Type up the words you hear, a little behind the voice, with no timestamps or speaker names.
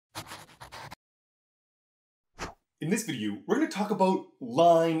In this video, we're going to talk about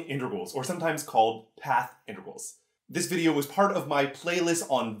line integrals, or sometimes called path integrals. This video was part of my playlist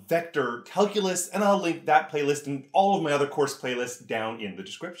on vector calculus, and I'll link that playlist and all of my other course playlists down in the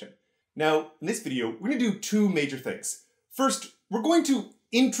description. Now, in this video, we're going to do two major things. First, we're going to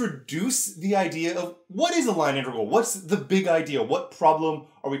introduce the idea of what is a line integral? What's the big idea? What problem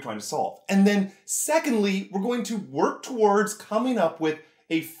are we trying to solve? And then secondly, we're going to work towards coming up with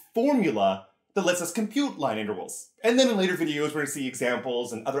a formula that lets us compute line integrals. And then in later videos, we're going to see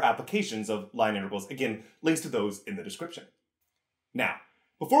examples and other applications of line integrals. Again, links to those in the description. Now,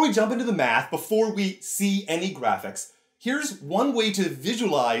 before we jump into the math, before we see any graphics, here's one way to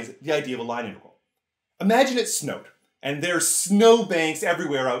visualize the idea of a line integral. Imagine it snowed, and there's snow banks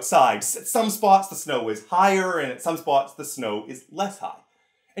everywhere outside. At some spots, the snow is higher, and at some spots, the snow is less high.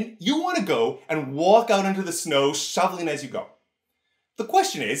 And you want to go and walk out into the snow, shoveling as you go. The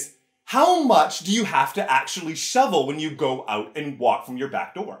question is, how much do you have to actually shovel when you go out and walk from your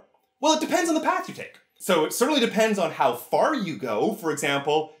back door? Well, it depends on the path you take. So it certainly depends on how far you go. For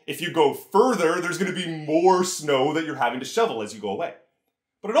example, if you go further, there's going to be more snow that you're having to shovel as you go away.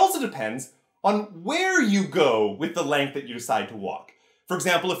 But it also depends on where you go with the length that you decide to walk. For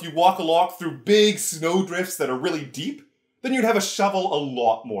example, if you walk along through big snow drifts that are really deep, then you'd have to shovel a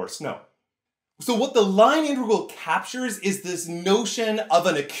lot more snow. So what the line integral captures is this notion of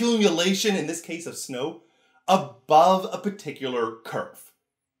an accumulation, in this case of snow, above a particular curve.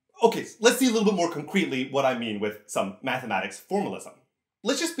 Okay, so let's see a little bit more concretely what I mean with some mathematics formalism.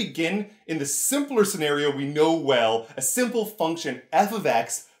 Let's just begin in the simpler scenario we know well, a simple function f of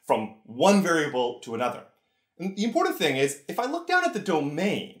x from one variable to another. And the important thing is, if I look down at the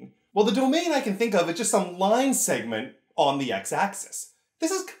domain, well, the domain I can think of as just some line segment on the x-axis. This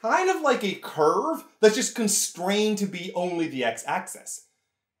is kind of like a curve that's just constrained to be only the x-axis.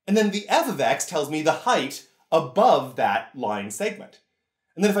 And then the f of x tells me the height above that line segment.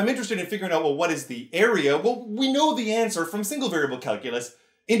 And then if I'm interested in figuring out, well, what is the area? Well, we know the answer from single variable calculus.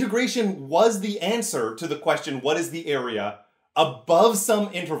 Integration was the answer to the question, what is the area above some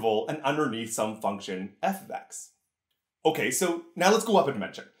interval and underneath some function f of x? Okay, so now let's go up a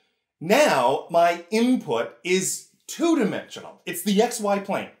dimension. Now my input is two-dimensional. It's the xy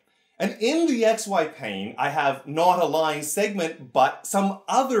plane. And in the xy plane, I have not a line segment, but some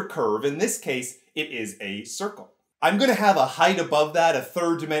other curve. In this case, it is a circle. I'm going to have a height above that, a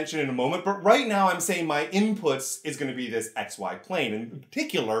third dimension in a moment, but right now I'm saying my inputs is going to be this xy plane, and in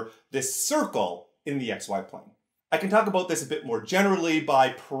particular, this circle in the xy plane. I can talk about this a bit more generally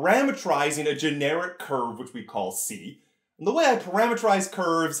by parameterizing a generic curve, which we call C. And the way I parameterize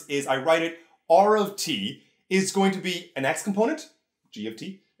curves is I write it r of t is going to be an x component, g of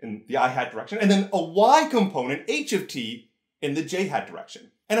t, in the I hat direction, and then a y component, h of t, in the j hat direction.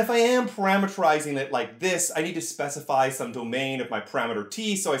 And if I am parameterizing it like this, I need to specify some domain of my parameter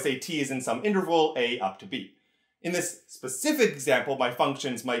t, so I say t is in some interval a up to b. In this specific example, my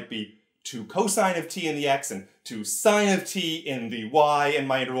functions might be 2 cosine of t in the x and 2 sine of t in the y, and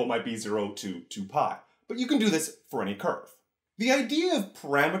my interval might be 0 to 2 pi. But you can do this for any curve. The idea of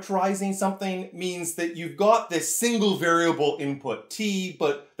parameterizing something means that you've got this single variable input t,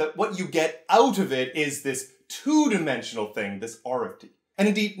 but that what you get out of it is this two-dimensional thing, this r of t. And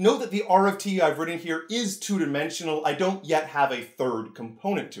indeed, note that the r of t I've written here is two-dimensional. I don't yet have a third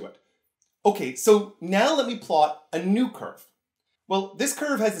component to it. Okay, so now let me plot a new curve. Well, this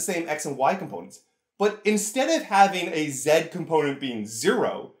curve has the same x and y components, but instead of having a z component being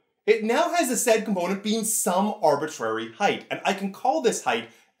 0, it now has a z component being some arbitrary height, and I can call this height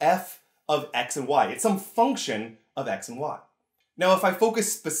f of x and y. It's some function of x and y. Now, if I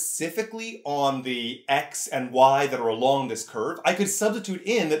focus specifically on the x and y that are along this curve, I could substitute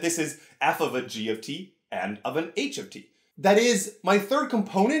in that this is f of a g of t and of an h of t. That is, my third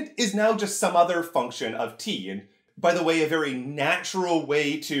component is now just some other function of t, and by the way, a very natural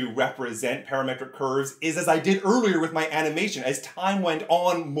way to represent parametric curves is as I did earlier with my animation. As time went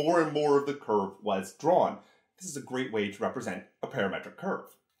on, more and more of the curve was drawn. This is a great way to represent a parametric curve.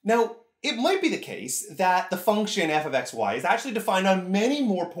 Now, it might be the case that the function f of xy is actually defined on many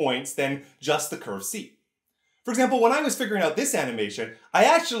more points than just the curve C. For example, when I was figuring out this animation, I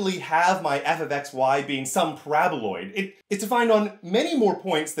actually have my f of xy being some paraboloid. It's defined on many more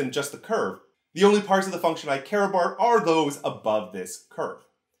points than just the curve. The only parts of the function I care about are those above this curve.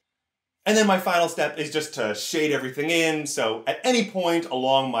 And then my final step is just to shade everything in, so at any point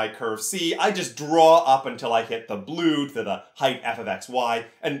along my curve C, I just draw up until I hit the blue to the height f of xy,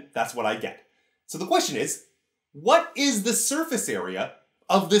 and that's what I get. So the question is, what is the surface area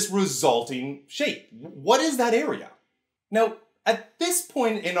of this resulting shape? What is that area? Now, At this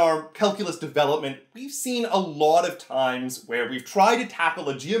point in our calculus development, we've seen a lot of times where we've tried to tackle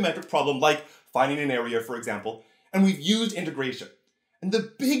a geometric problem like finding an area, for example, and we've used integration. And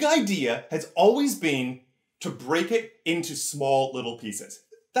the big idea has always been to break it into small little pieces.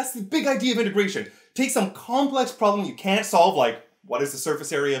 That's the big idea of integration. Take some complex problem you can't solve, like what is the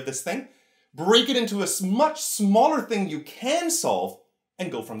surface area of this thing? Break it into a much smaller thing you can solve and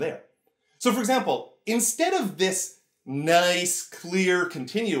go from there. So for example, instead of this nice, clear,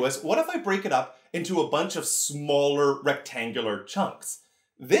 continuous, what if I break it up into a bunch of smaller rectangular chunks?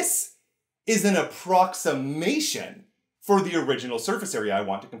 This is an approximation for the original surface area I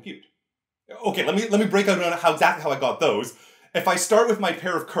want to compute. Okay, let me break out on exactly how I got those. If I start with my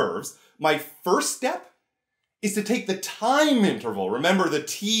pair of curves, my first step is to take the time interval. Remember, the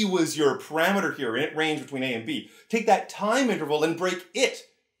t was your parameter here, and it ranged between a and b. Take that time interval and break it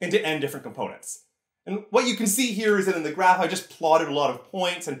into n different components. And what you can see here is that in the graph, I just plotted a lot of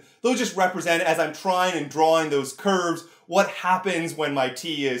points, and those just represent, as I'm trying and drawing those curves, what happens when my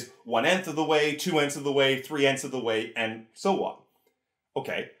t is 1/n of the way, 2/n of the way, 3/n of the way, and so on.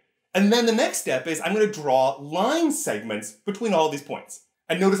 Okay, and then the next step is I'm going to draw line segments between all of these points.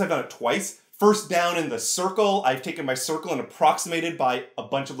 And notice I've done it twice. First down in the circle, I've taken my circle and approximated by a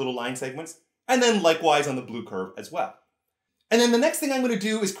bunch of little line segments, and then likewise on the blue curve as well. And then the next thing I'm going to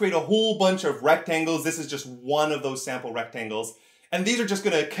do is create a whole bunch of rectangles. This is just one of those sample rectangles. And these are just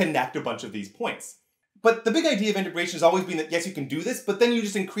going to connect a bunch of these points. But the big idea of integration has always been that, yes, you can do this, but then you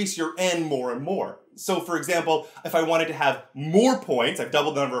just increase your n more and more. So for example, if I wanted to have more points, I've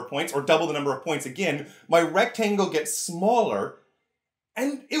doubled the number of points, or double the number of points again, my rectangle gets smaller.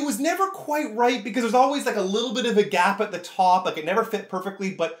 And it was never quite right because there's always like a little bit of a gap at the top, like it never fit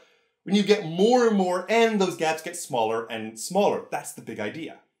perfectly, but when you get more and more n, those gaps get smaller and smaller. That's the big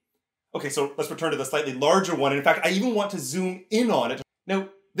idea. Okay, so let's return to the slightly larger one. In fact, I even want to zoom in on it. Now,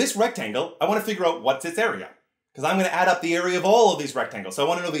 this rectangle, I want to figure out what's its area, because I'm going to add up the area of all of these rectangles, so I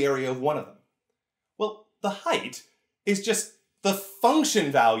want to know the area of one of them. Well, the height is just the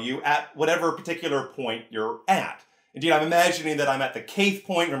function value at whatever particular point you're at. Indeed, I'm imagining that I'm at the kth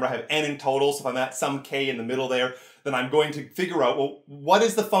point. Remember, I have n in total, so if I'm at some k in the middle there, then I'm going to figure out, well, what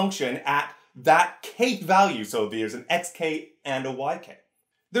is the function at that kth value? So there's an xk and a yk.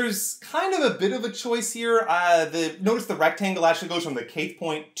 There's kind of a bit of a choice here. Notice the rectangle actually goes from the kth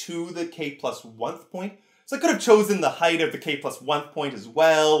point to the k plus 1th point. So I could have chosen the height of the k plus 1th point as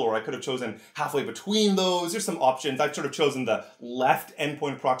well, or I could have chosen halfway between those. There's some options. I've sort of chosen the left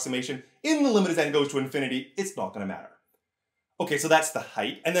endpoint approximation. In the limit as n goes to infinity, it's not going to matter. Okay, so that's the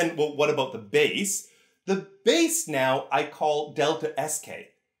height. And then, well, what about the base? The base now I call delta sk.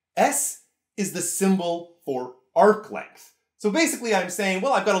 S is the symbol for arc length. So basically I'm saying,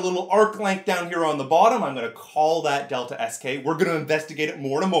 well, I've got a little arc length down here on the bottom. I'm going to call that delta sk. We're going to investigate it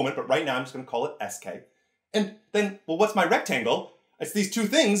more in a moment, but right now I'm just going to call it sk. And then, well, what's my rectangle? It's these two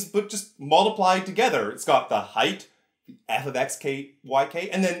things, but just multiplied together. It's got the height, the f of xk, yk,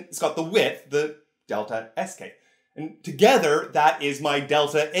 and then it's got the width, the delta sk. And together, that is my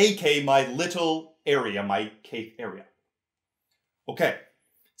delta ak, my little area, my kth area. Okay,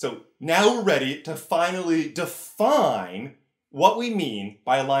 so now we're ready to finally define what we mean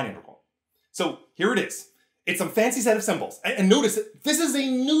by a line integral. So here it is. It's some fancy set of symbols. And notice, this is a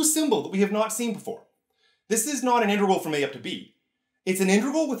new symbol that we have not seen before. This is not an integral from a up to b. It's an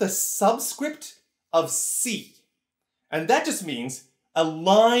integral with a subscript of c. And that just means a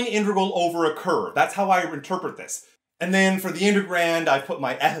line integral over a curve. That's how I interpret this. And then for the integrand, I put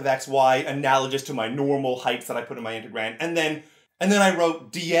my f of xy analogous to my normal heights that I put in my integrand. And then I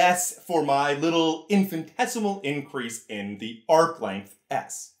wrote ds for my little infinitesimal increase in the arc length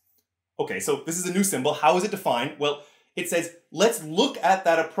s. Okay, so this is a new symbol. How is it defined? Well, it says, let's look at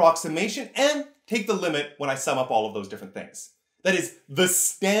that approximation and take the limit when I sum up all of those different things. That is the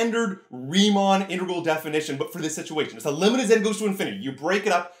standard Riemann integral definition, but for this situation. It's a limit as n goes to infinity. You break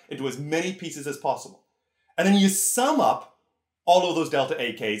it up into as many pieces as possible. And then you sum up all of those delta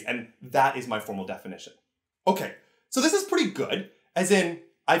AKs, and that is my formal definition. Okay, so this is pretty good, as in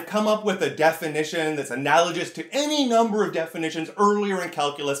I've come up with a definition that's analogous to any number of definitions earlier in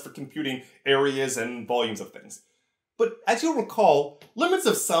calculus for computing areas and volumes of things. But as you'll recall, limits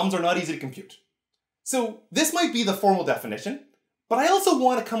of sums are not easy to compute. So this might be the formal definition, but I also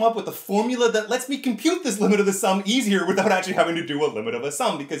want to come up with a formula that lets me compute this limit of the sum easier without actually having to do a limit of a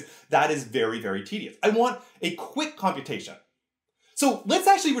sum, because that is very, very tedious. I want a quick computation. So let's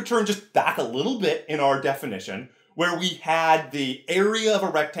actually return just back a little bit in our definition, where we had the area of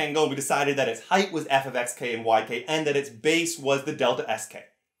a rectangle, and we decided that its height was f of xk and yk, and that its base was the delta sk.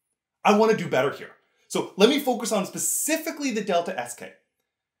 I want to do better here. So let me focus on specifically the delta sk.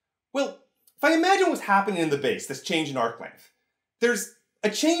 Well, if I imagine what's happening in the base, this change in arc length, there's a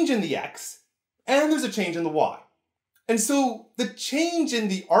change in the x, and there's a change in the y. And so the change in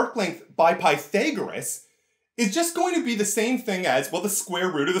the arc length by Pythagoras is just going to be the same thing as, well, the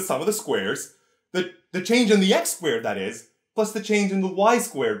square root of the sum of the squares, the change in the x squared, that is, plus the change in the y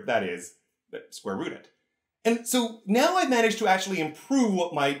squared, that is, square root it. And so now I've managed to actually improve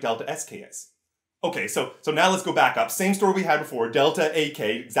what my delta sk is. Okay, so now let's go back up. Same story we had before, delta ak,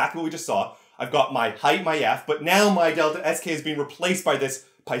 exactly what we just saw. I've got my height, my f, but now my delta sk is being replaced by this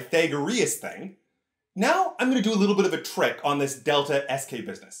Pythagorean thing. Now I'm going to do a little bit of a trick on this delta sk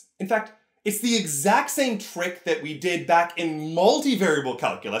business. In fact, it's the exact same trick that we did back in multivariable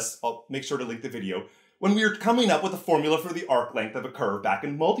calculus. I'll make sure to link the video, when we were coming up with the formula for the arc length of a curve back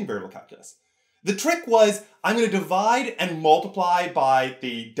in multivariable calculus. The trick was, I'm going to divide and multiply by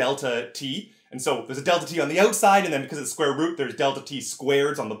the delta t. And so there's a delta t on the outside, and then because it's square root, there's delta t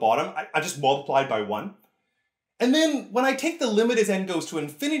squareds on the bottom. I just multiplied by 1. And then when I take the limit as n goes to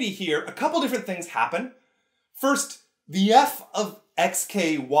infinity here, a couple different things happen. First, the f of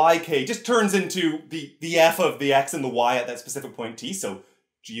xk, yk just turns into the f of the x and the y at that specific point t, so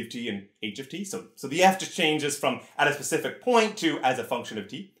g of t and h of t. So the f just changes from at a specific point to as a function of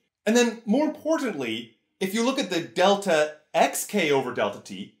t. And then more importantly, if you look at the delta xk over delta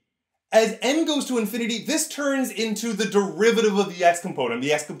t, as n goes to infinity, this turns into the derivative of the x component.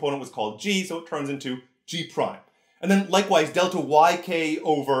 The x component was called g, so it turns into g prime. And then likewise, delta yk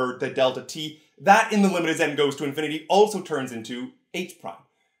over the delta t, that in the limit as n goes to infinity also turns into h prime.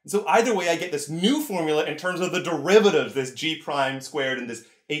 And so either way, I get this new formula in terms of the derivatives, this g prime squared and this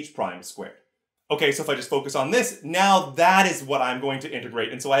h prime squared. Okay, so if I just focus on this, now that is what I'm going to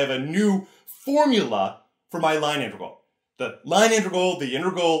integrate. And so I have a new formula for my line integral. The line integral, the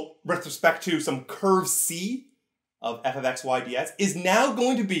integral with respect to some curve c of f of x, y ds, is now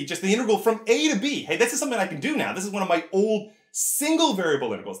going to be just the integral from a to b. Hey, this is something I can do now. This is one of my old single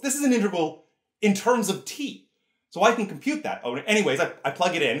variable integrals. This is an integral in terms of t. So I can compute that. Oh, anyways, I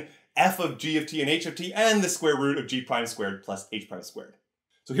plug it in, f of g of t and h of t, and the square root of g prime squared plus h prime squared.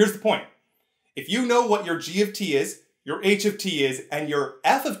 So here's the point. If you know what your g of t is, your h of t is, and your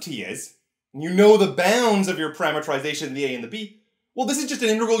f of t is, and you know the bounds of your parameterization, the a and the b, well, this is just an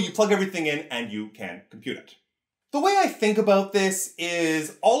integral, you plug everything in, and you can compute it. The way I think about this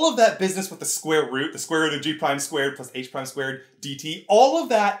is all of that business with the square root of g prime squared plus h prime squared dt, all of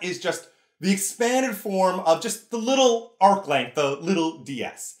that is just the expanded form of just the little arc length, the little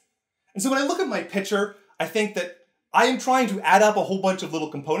ds. And so when I look at my picture, I think that I am trying to add up a whole bunch of little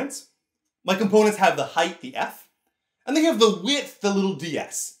components. My components have the height, the f, and they have the width, the little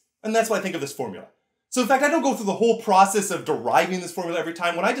ds. And that's what I think of this formula. So in fact, I don't go through the whole process of deriving this formula every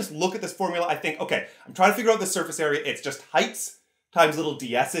time. When I just look at this formula, I think, okay, I'm trying to figure out the surface area. It's just heights times little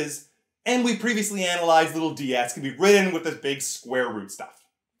ds's. And we previously analyzed little ds can be written with this big square root stuff.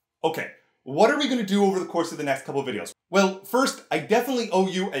 Okay, what are we going to do over the course of the next couple of videos? Well, first, I definitely owe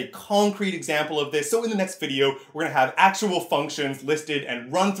you a concrete example of this. So in the next video, we're going to have actual functions listed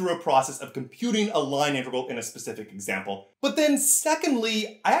and run through a process of computing a line integral in a specific example. But then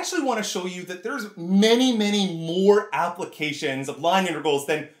secondly, I actually want to show you that there's many, many more applications of line integrals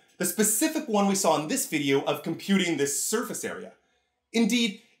than the specific one we saw in this video of computing this surface area.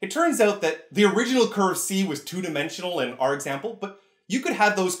 Indeed, it turns out that the original curve C was two-dimensional in our example, but you could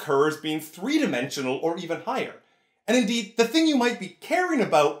have those curves being three-dimensional or even higher. And indeed, the thing you might be caring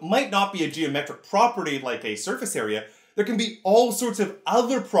about might not be a geometric property like a surface area. There can be all sorts of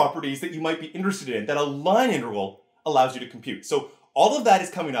other properties that you might be interested in that a line integral allows you to compute. So all of that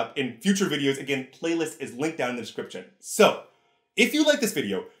is coming up in future videos. Again, playlist is linked down in the description. So if you like this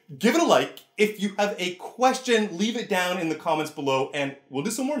video, give it a like. If you have a question, leave it down in the comments below, and we'll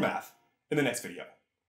do some more math in the next video.